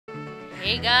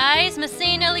Hey guys,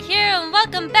 MasaeAnela here, and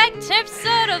welcome back to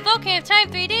episode of Ocarina of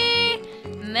Time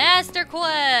 3D Master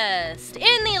Quest.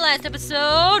 In the last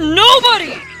episode,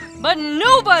 nobody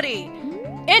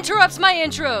interrupts my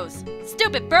intros.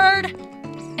 Stupid bird.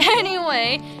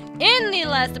 Anyway, in the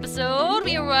last episode,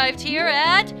 we arrived here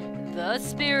at the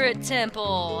Spirit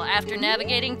Temple after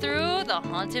navigating through the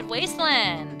Haunted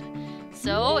Wasteland.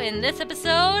 So, in this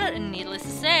episode, needless to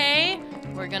say,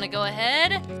 we're gonna go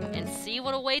ahead and see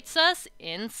what awaits us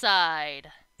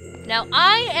inside. Now,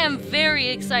 I am very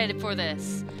excited for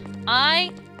this.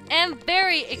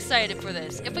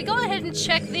 If we go ahead and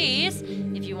check these,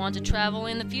 if you want to travel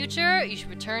in the future, you should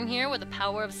return here with the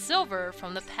power of silver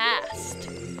from the past.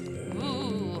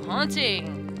 Ooh,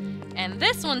 haunting. And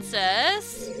this one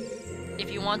says,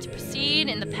 if you want to proceed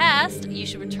in the past, you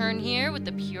should return here with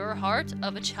the pure heart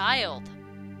of a child.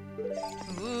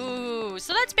 Ooh,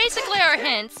 so that's basically our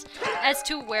hints as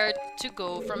to where to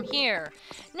go from here.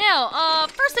 Now,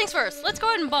 first things first, let's go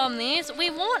ahead and bomb these. We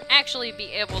won't actually be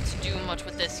able to do much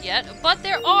with this yet, but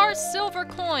there are silver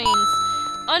coins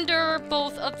under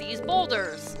both of these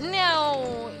boulders.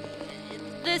 Now,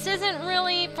 this isn't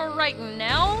really for right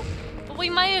now, but we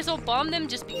might as well bomb them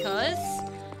just because.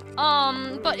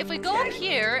 But if we go up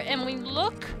here and we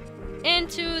look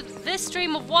into this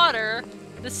stream of water,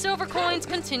 the silver coins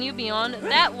continue beyond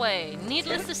that way.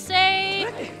 Needless to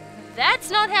say, that's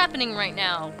not happening right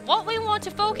now. What we want to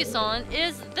focus on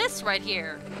is this right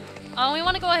here. We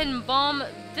want to go ahead and bomb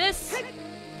this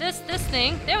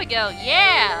thing. There we go.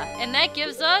 Yeah! And that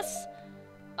gives us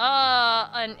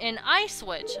an ice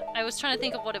switch. I was trying to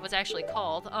think of what it was actually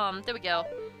called. There we go.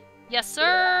 Yes,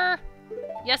 sir.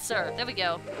 Yes, sir. There we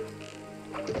go.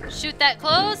 Shoot that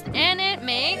closed, and it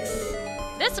makes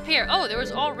this appear. Oh, there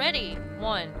was already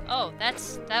one. Oh,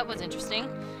 that was interesting.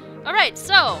 Alright,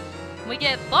 so we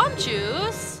get bomb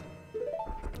juice,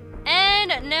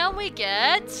 and now we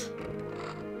get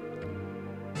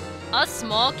a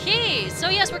small key. So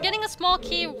yes, we're getting a small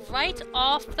key right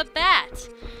off the bat.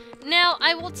 Now,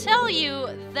 I will tell you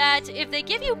that if they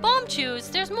give you bomb juice,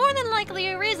 there's more than likely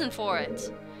a reason for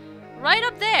it. Right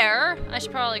up there, I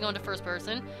should probably go into first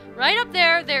person. Right up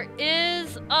there, there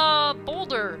is a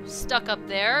boulder stuck up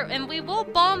there, and we will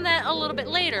bomb that a little bit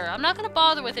later. I'm not going to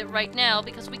bother with it right now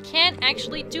because we can't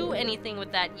actually do anything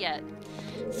with that yet.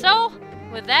 So,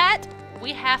 with that,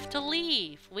 we have to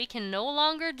leave. We can no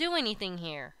longer do anything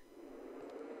here.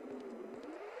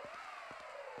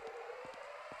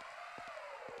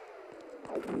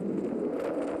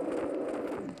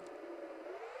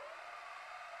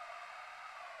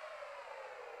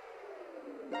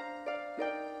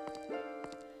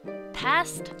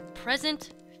 Past,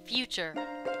 present, future.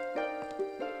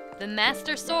 The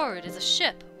Master Sword is a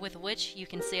ship with which you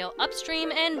can sail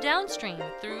upstream and downstream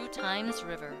through Time's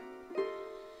river.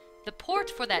 The port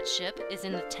for that ship is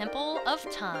in the Temple of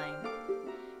Time.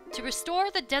 To restore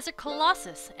the Desert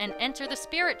Colossus and enter the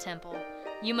Spirit Temple,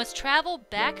 you must travel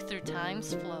back through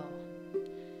Time's flow.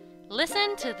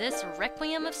 Listen to this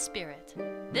Requiem of Spirit.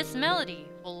 This melody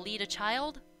will lead a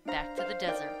child back to the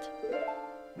desert.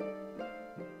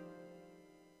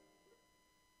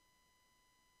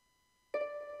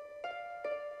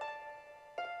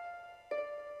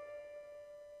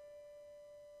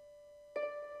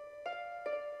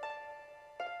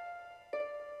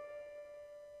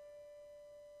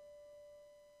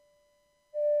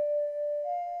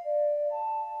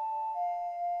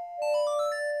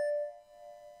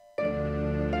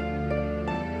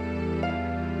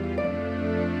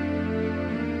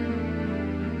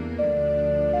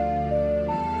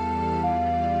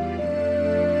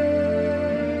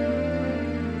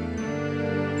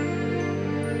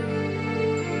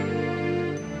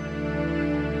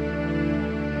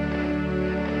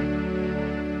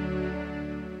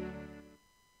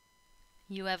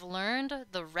 You have learned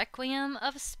the Requiem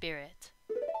of Spirit.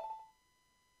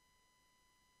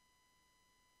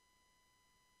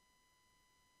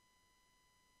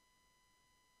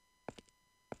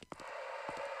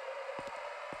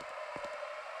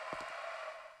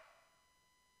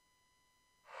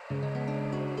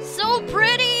 So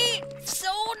pretty! So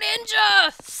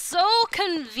ninja! So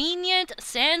convenient!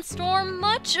 Sandstorm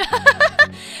much?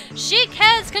 Sheik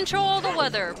has control of the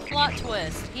weather. Plot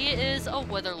twist. He is a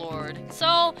weather lord.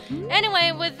 So,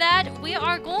 anyway, with that, we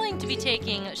are going to be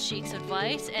taking Sheik's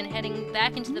advice and heading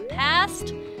back into the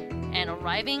past and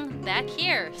arriving back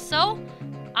here. So,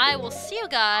 I will see you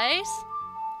guys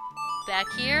back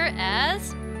here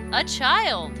as a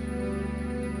child.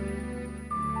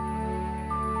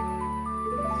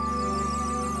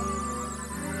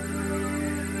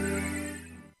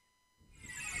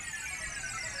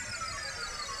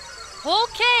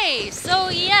 Okay, so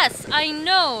yes, I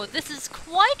know this is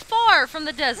quite far from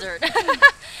the desert.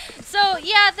 So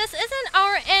yeah, this isn't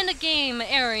our end game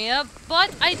area,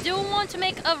 but I do want to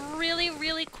make a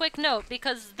really quick note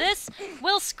because this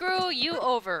will screw you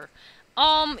over.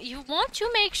 You want to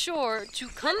make sure to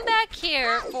come back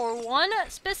here for one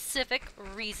specific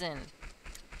reason.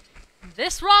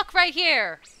 This rock right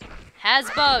here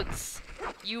has bugs.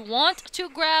 You want to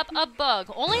grab a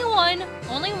bug. Only one,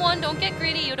 don't get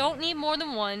greedy, you don't need more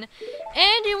than one.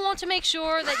 And you want to make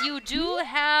sure that you do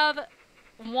have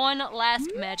one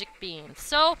last magic bean.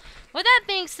 So, with that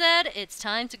being said, it's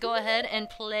time to go ahead and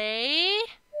play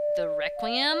the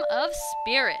Requiem of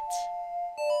Spirit.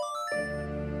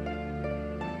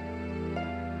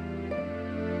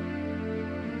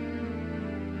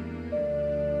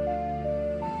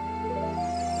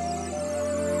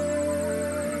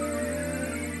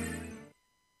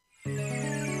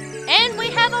 And we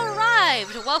have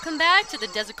arrived! Welcome back to the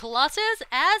Desert Colossus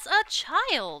as a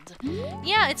child.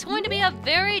 Yeah, it's going to be a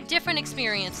very different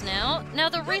experience now. Now,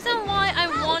 the reason why I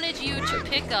wanted you to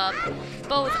pick up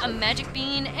both a magic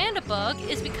bean and a bug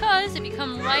is because if you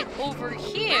come right over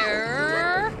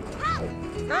here...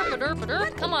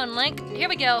 Come on, Link. Here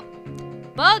we go.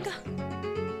 Bug.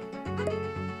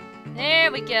 There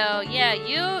we go. Yeah,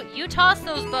 you toss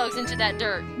those bugs into that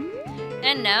dirt.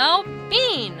 And now,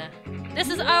 bean. This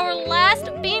is our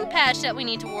last bean patch that we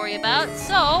need to worry about,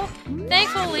 so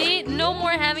thankfully, no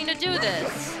more having to do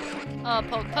this.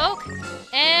 Poke,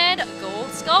 and gold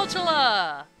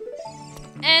sculptula.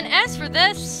 And as for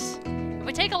this, if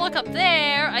we take a look up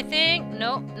there, I think,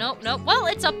 nope. Well,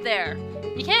 it's up there.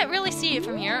 You can't really see it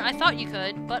from here. I thought you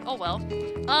could, but oh well.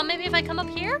 Maybe if I come up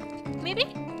here? Maybe?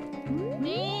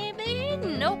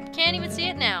 Nope, can't even see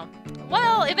it now.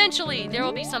 Well, eventually, there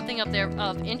will be something up there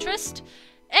of interest.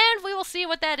 And we will see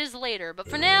what that is later. But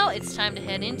for now, it's time to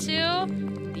head into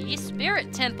the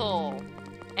Spirit Temple.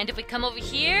 And if we come over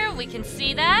here, we can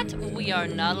see that we are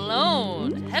not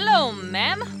alone. Hello,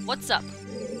 ma'am. What's up?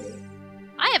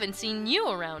 I haven't seen you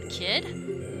around, kid.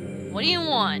 What do you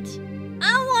want?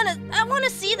 I wanna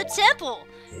see the temple.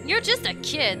 You're just a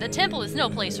kid. The temple is no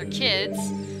place for kids.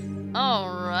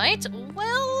 Alright.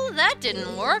 Well, that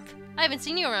didn't work. I haven't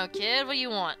seen you around, kid. What do you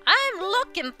want? I'm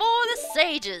looking for the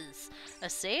sages. A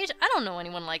sage? I don't know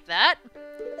anyone like that.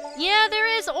 Yeah, there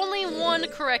is only one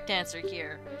correct answer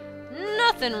here.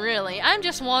 Nothing really. I'm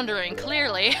just wandering,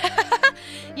 clearly.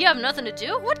 You have nothing to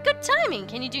do? What good timing.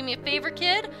 Can you do me a favor,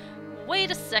 kid?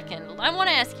 Wait a second. I want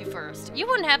to ask you first. You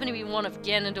wouldn't happen to be one of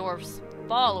Ganondorf's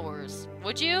followers,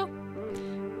 would you?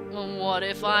 Well, what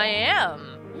if I am?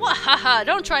 Wahaha,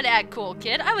 don't try to act cool,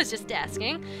 kid. I was just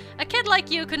asking. A kid like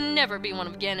you could never be one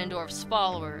of Ganondorf's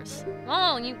followers.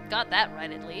 Well, you got that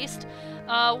right at least.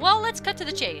 Well, let's cut to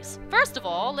the chase. First of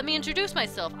all, let me introduce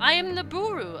myself. I am the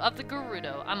Buru of the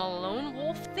Gerudo. I'm a lone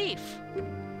wolf thief.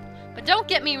 But don't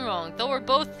get me wrong, though we're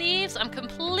both thieves, I'm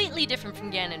completely different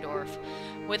from Ganondorf.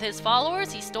 With his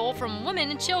followers, he stole from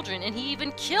women and children, and he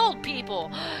even killed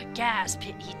people. Gasp,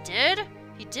 he did?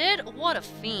 He did? What a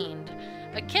fiend.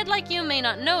 A kid like you may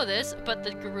not know this, but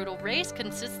the Gerudo race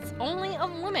consists only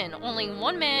of women. Only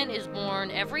one man is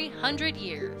born every 100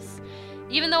 years.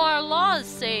 Even though our laws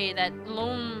say that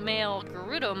lone male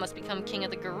Gerudo must become king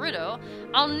of the Gerudo,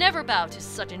 I'll never bow to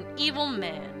such an evil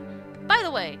man. By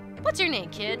the way, what's your name,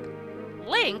 kid?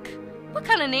 Link? What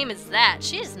kind of name is that?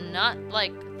 She is not,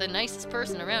 like, the nicest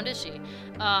person around, is she?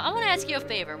 I want to ask you a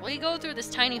favor. Will you go through this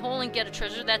tiny hole and get a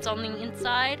treasure that's on the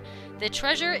inside? The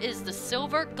treasure is the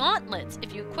silver gauntlets.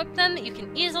 If you equip them, you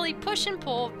can easily push and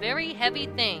pull very heavy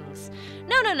things.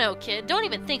 No, kid. Don't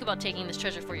even think about taking this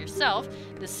treasure for yourself.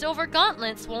 The silver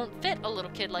gauntlets won't fit a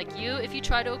little kid like you if you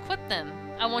try to equip them.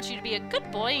 I want you to be a good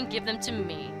boy and give them to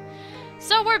me.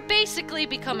 So we're basically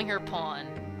becoming her pawn.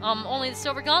 Only the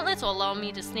silver gauntlets will allow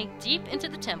me to sneak deep into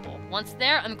the temple. Once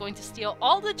there, I'm going to steal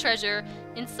all the treasure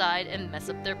inside and mess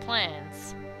up their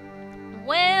plans.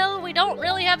 Well, we don't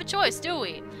really have a choice, do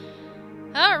we?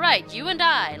 Alright, you and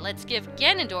I, let's give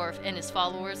Ganondorf and his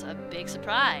followers a big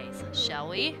surprise, shall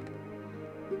we?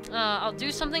 I'll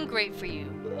do something great for you.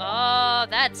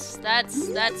 That's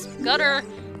gutter.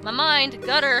 My mind,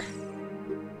 gutter.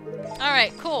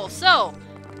 Alright, cool. So,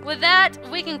 with that,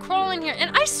 we can crawl in here,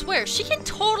 and I swear, she can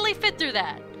totally fit through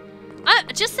that. I'm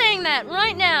just saying that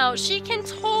right now, she can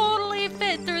totally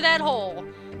fit through that hole.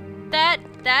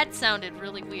 That sounded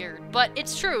really weird, but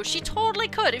it's true. She totally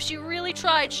could if she really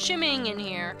tried shimmying in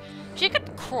here. She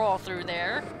could crawl through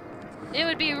there. It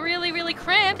would be really, really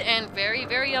cramped and very,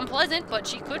 very unpleasant, but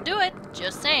she could do it.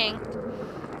 Just saying.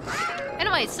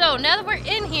 Anyway, so now that we're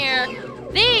in here,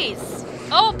 these.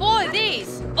 Oh boy,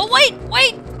 these. Oh, wait.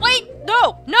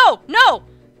 No! No! No!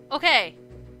 Okay.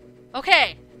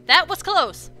 Okay. That was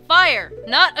close. Fire.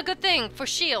 Not a good thing for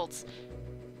shields.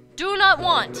 Do not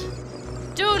want.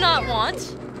 Do not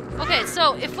want. Okay,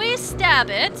 so if we stab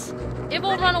it, it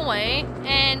will run away,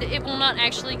 and it will not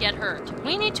actually get hurt.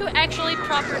 We need to actually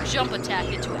proper jump attack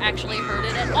it to actually hurt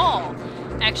it at all.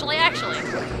 Actually.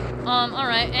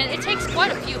 Alright, and it takes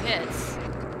quite a few hits.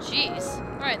 Jeez.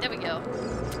 Alright, there we go.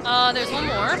 There's one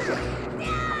more.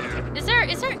 Is there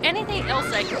anything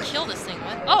else I can kill this thing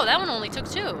with? Oh, that one only took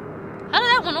 2. How did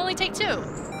that one only take 2?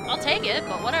 I'll take it,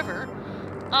 but whatever.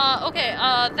 Okay,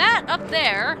 that up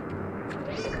there,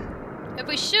 if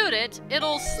we shoot it,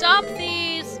 it'll stop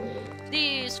these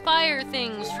fire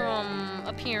things from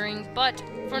appearing, but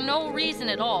for no reason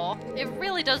at all. It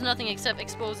really does nothing except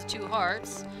expose the 2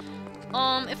 hearts.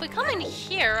 If we come in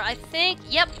here, I think,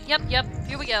 yep,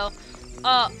 here we go.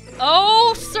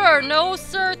 Oh, sir, no,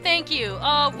 sir, thank you.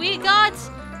 We got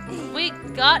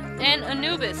an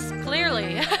Anubis,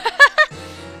 clearly.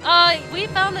 We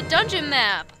found the dungeon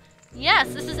map.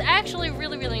 Yes, this is actually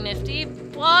really nifty,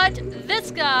 but this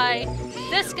guy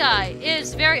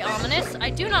is very ominous. I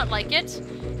do not like it.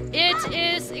 It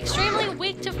is extremely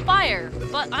weak to fire,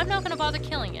 but I'm not gonna bother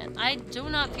killing it. I do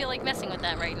not feel like messing with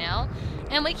that right now.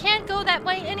 And we can't go that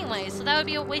way anyway, so that would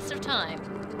be a waste of time.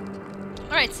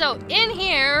 Alright, so in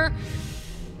here,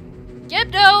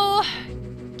 Gibdo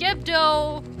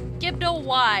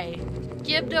Y.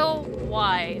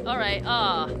 Alright,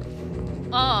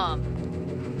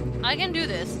 I can do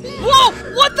this. Whoa!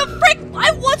 What the frick?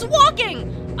 I was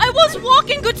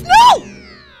walking! Good. No!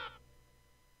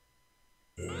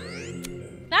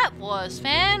 That was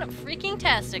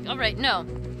fan-freaking-tastic. Alright, no.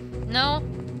 Nope.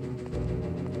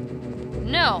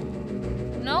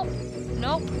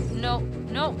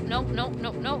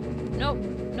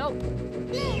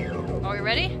 Are we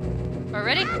ready?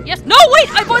 Yes. No, wait!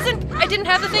 I didn't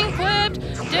have the thing equipped!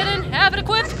 Didn't have it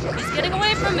equipped! He's getting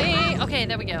away from me! Okay,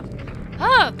 there we go.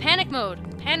 Ah, panic mode.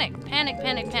 Panic.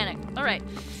 Alright.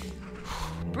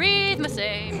 Breathe,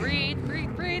 Masae. Breathe.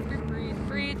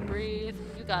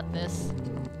 You got this.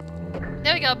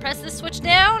 There we go. Press this switch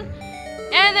down.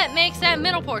 And that makes that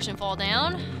middle portion fall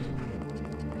down.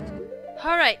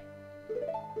 Alright.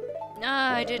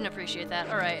 I didn't appreciate that.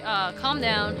 Alright, calm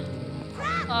down.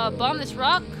 Bomb this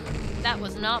rock. That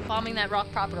was not bombing that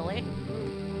rock properly.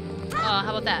 How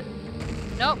about that?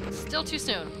 Nope, still too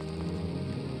soon.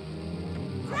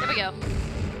 There we go.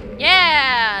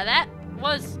 Yeah, that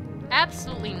was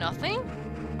absolutely nothing.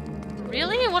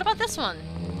 Really? What about this one?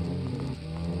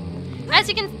 As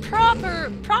you can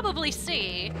probably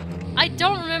see, I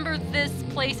don't remember this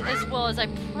place as well as I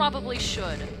probably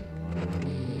should.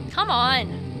 Come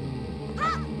on.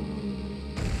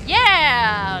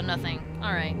 Yeah, nothing.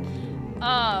 Alright.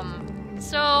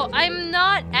 So I'm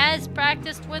not as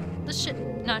practiced with the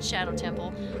not Shadow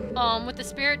Temple, with the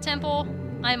Spirit Temple.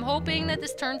 I'm hoping that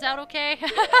this turns out okay.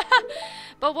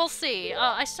 But we'll see.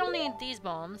 I still need these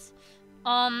bombs.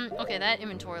 Okay, that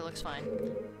inventory looks fine.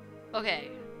 Okay.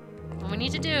 What we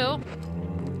need to do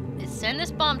is send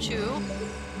this bomb chew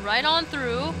right on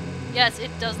through. Yes,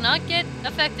 it does not get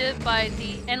affected by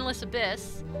the endless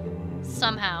abyss.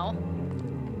 Somehow.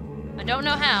 I don't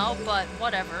know how, but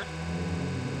whatever.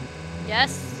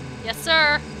 Yes. Yes,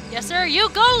 sir. Yes, sir. You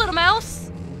go, little mouse.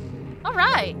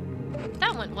 Alright.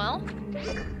 That went well.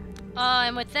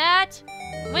 And with that,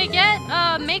 we get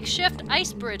a makeshift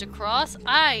ice bridge across.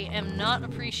 I am not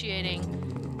appreciating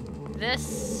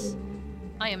this.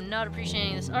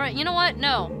 Alright, you know what?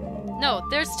 No,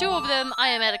 there's 2 of them. I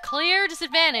am at a clear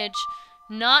disadvantage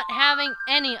not having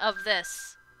any of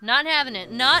this. Not having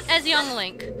it. Not as Young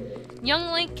Link.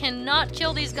 Young Link cannot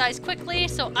kill these guys quickly,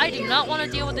 so I do not want to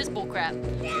deal with this bullcrap.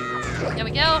 There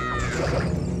we go.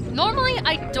 Normally,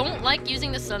 I don't like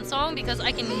using the Sun Song because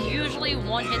I can usually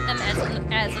one-hit them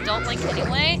as Adult Link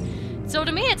anyway. So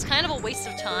to me, it's kind of a waste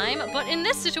of time. But in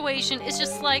this situation, it's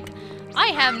just like, I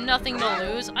have nothing to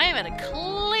lose. I am at a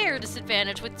clear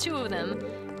disadvantage with 2 of them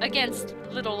against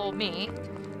little old me.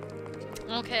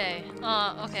 Okay,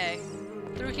 okay.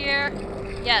 Through here?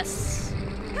 Yes.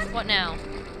 What now?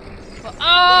 Well,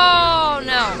 oh,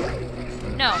 no.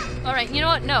 No. Alright, you know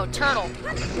what? No, turtle.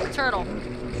 Turtle.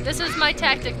 This is my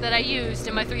tactic that I used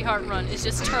in my 3-heart run, is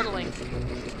just turtling.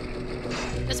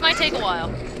 This might take a while.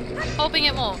 Hoping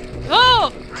it won't.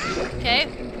 Oh! Okay,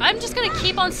 I'm just gonna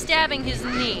keep on stabbing his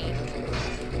knee.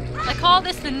 I call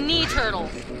this the knee turtle.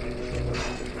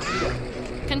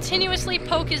 Continuously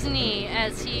poke his knee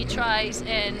as he tries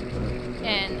and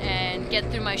get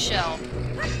through my shell.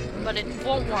 But it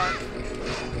won't work.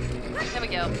 There we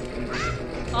go.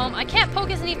 I can't poke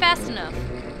his knee fast enough.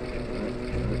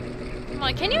 Come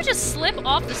on, can you just slip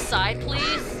off the side,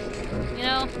 please? You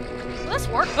know? Will this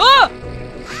work? Oh!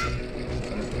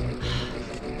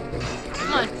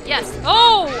 Come on, yes.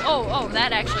 Oh,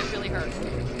 that actually really hurt.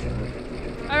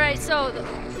 Alright, so...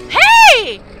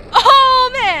 Hey!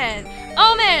 Oh, man!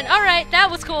 Oh, man, alright,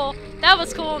 that was cool. That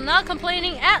was cool. Not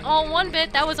complaining at all, one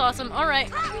bit. That was awesome.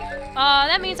 Alright.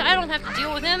 That means I don't have to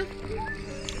deal with him.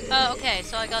 Okay,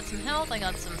 so I got some health, I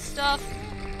got some stuff.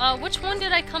 Which one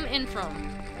did I come in from?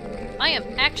 I am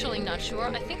actually not sure.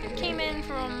 I think I came in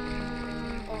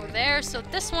from over there, so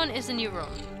this one is the new room.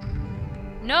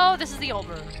 No, this is the old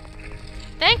room.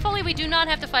 Thankfully, we do not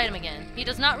have to fight him again. He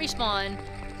does not respawn.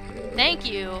 Thank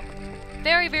you.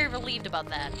 Very, very relieved about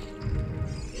that.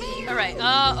 Alright,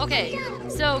 okay.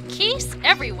 So, keys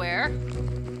everywhere.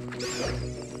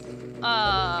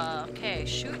 Okay,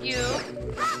 shoot you.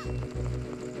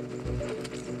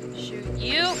 Shoot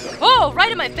you. Oh,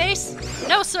 right in my face!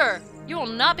 No, sir! You will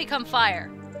not become fire.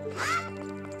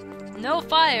 No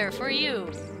fire for you,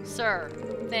 sir.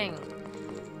 Thing.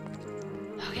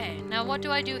 Okay, now what do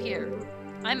I do here?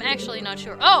 I'm actually not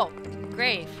sure. Oh!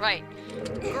 Grave, right.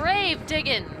 Grave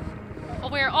digging!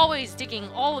 Well, we're always digging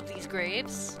all of these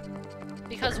graves.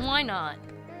 Because why not?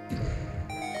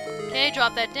 Okay,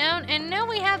 drop that down. And now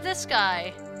we have this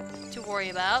guy to worry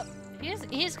about.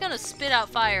 He's gonna spit out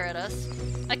fire at us.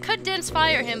 I could dense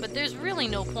fire him, but there's really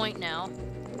no point now.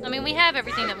 I mean, we have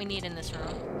everything that we need in this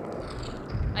room.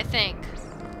 I think.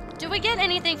 Do we get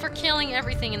anything for killing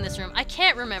everything in this room? I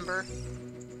can't remember.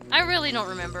 I really don't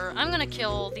remember. I'm gonna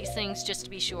kill these things just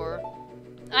to be sure.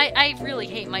 I really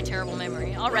hate my terrible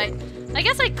memory. Alright. I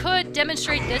guess I could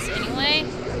demonstrate this anyway.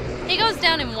 He goes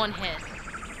down in one hit.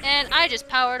 And I just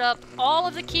powered up all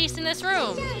of the keys in this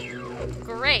room.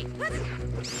 Great.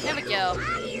 There we go.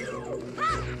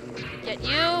 Get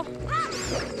you.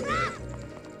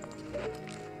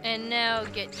 And now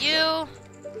get you.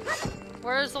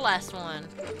 Where's the last one?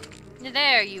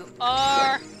 There you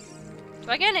are. Do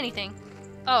I get anything?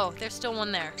 Oh, there's still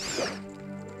one there.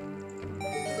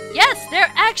 Yes, there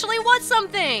actually was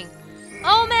something!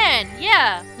 Oh man,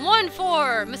 yeah. One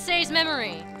for Masae's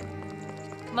memory.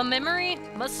 My memory?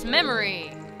 Must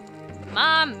memory.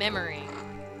 My memory.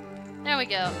 There we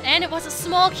go. And it was a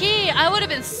small key! I would have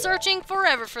been searching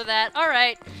forever for that.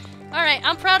 Alright. Alright,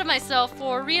 I'm proud of myself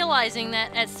for realizing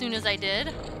that as soon as I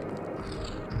did.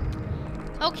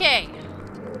 Okay.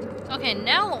 Okay,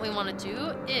 now what we want to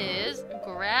do is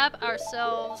grab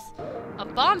ourselves a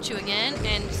bomb chew again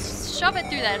and shove it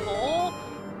through that hole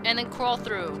and then crawl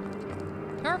through.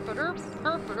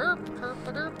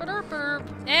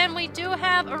 And we do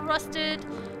have a rusted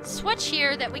switch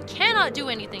here that we cannot do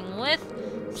anything with.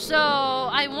 So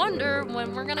I wonder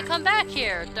when we're gonna come back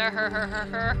here.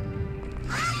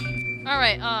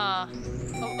 Alright,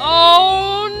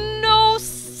 oh no,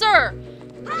 sir!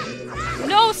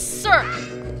 No, sir!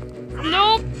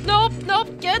 Nope, nope,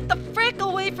 nope, get the frick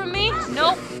away from me!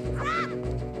 Nope.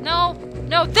 No,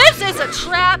 no, this is a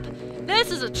trap!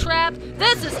 This is a trap!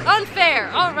 This is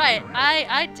unfair! Alright,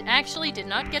 I actually did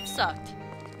not get sucked.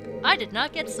 I did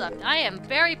not get sucked. I am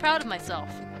very proud of myself.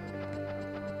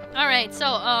 Alright,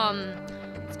 so,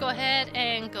 let's go ahead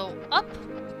and go up.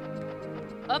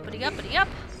 Uppity, uppity, up.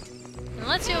 And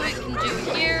let's see what we can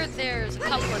do here. There's a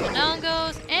couple of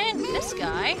Dodongos, and this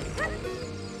guy.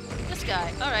 This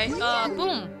guy. Alright,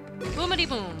 boom. Boomity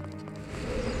boom.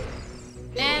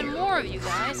 And more of you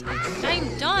guys.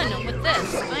 I'm done with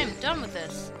this. I am done with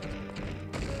this.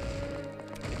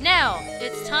 Now,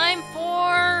 it's time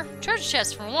for treasure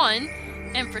chest for one,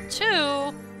 and for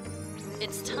two,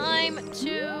 it's time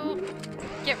to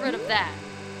get rid of that.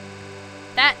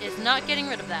 That is not getting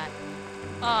rid of that.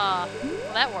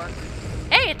 Will that work?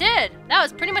 Hey, it did! That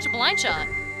was pretty much a blind shot.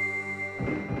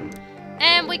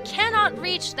 And we cannot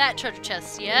reach that treasure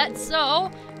chest yet, so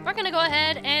we're gonna go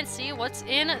ahead and see what's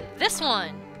in this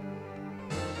one.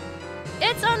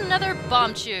 It's another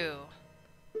bomb chew.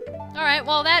 Alright,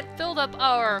 well that filled up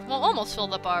our, well almost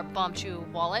filled up our bomb chew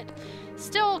wallet.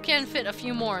 Still can fit a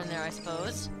few more in there, I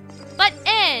suppose. But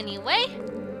anyway,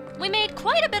 we made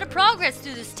quite a bit of progress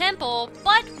through this temple,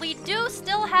 but we do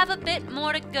still have a bit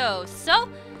more to go. So,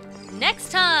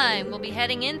 next time we'll be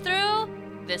heading in through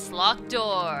this locked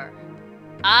door.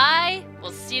 I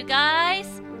will see you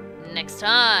guys next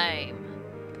time.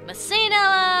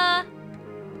 MasaeAnela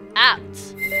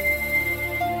out.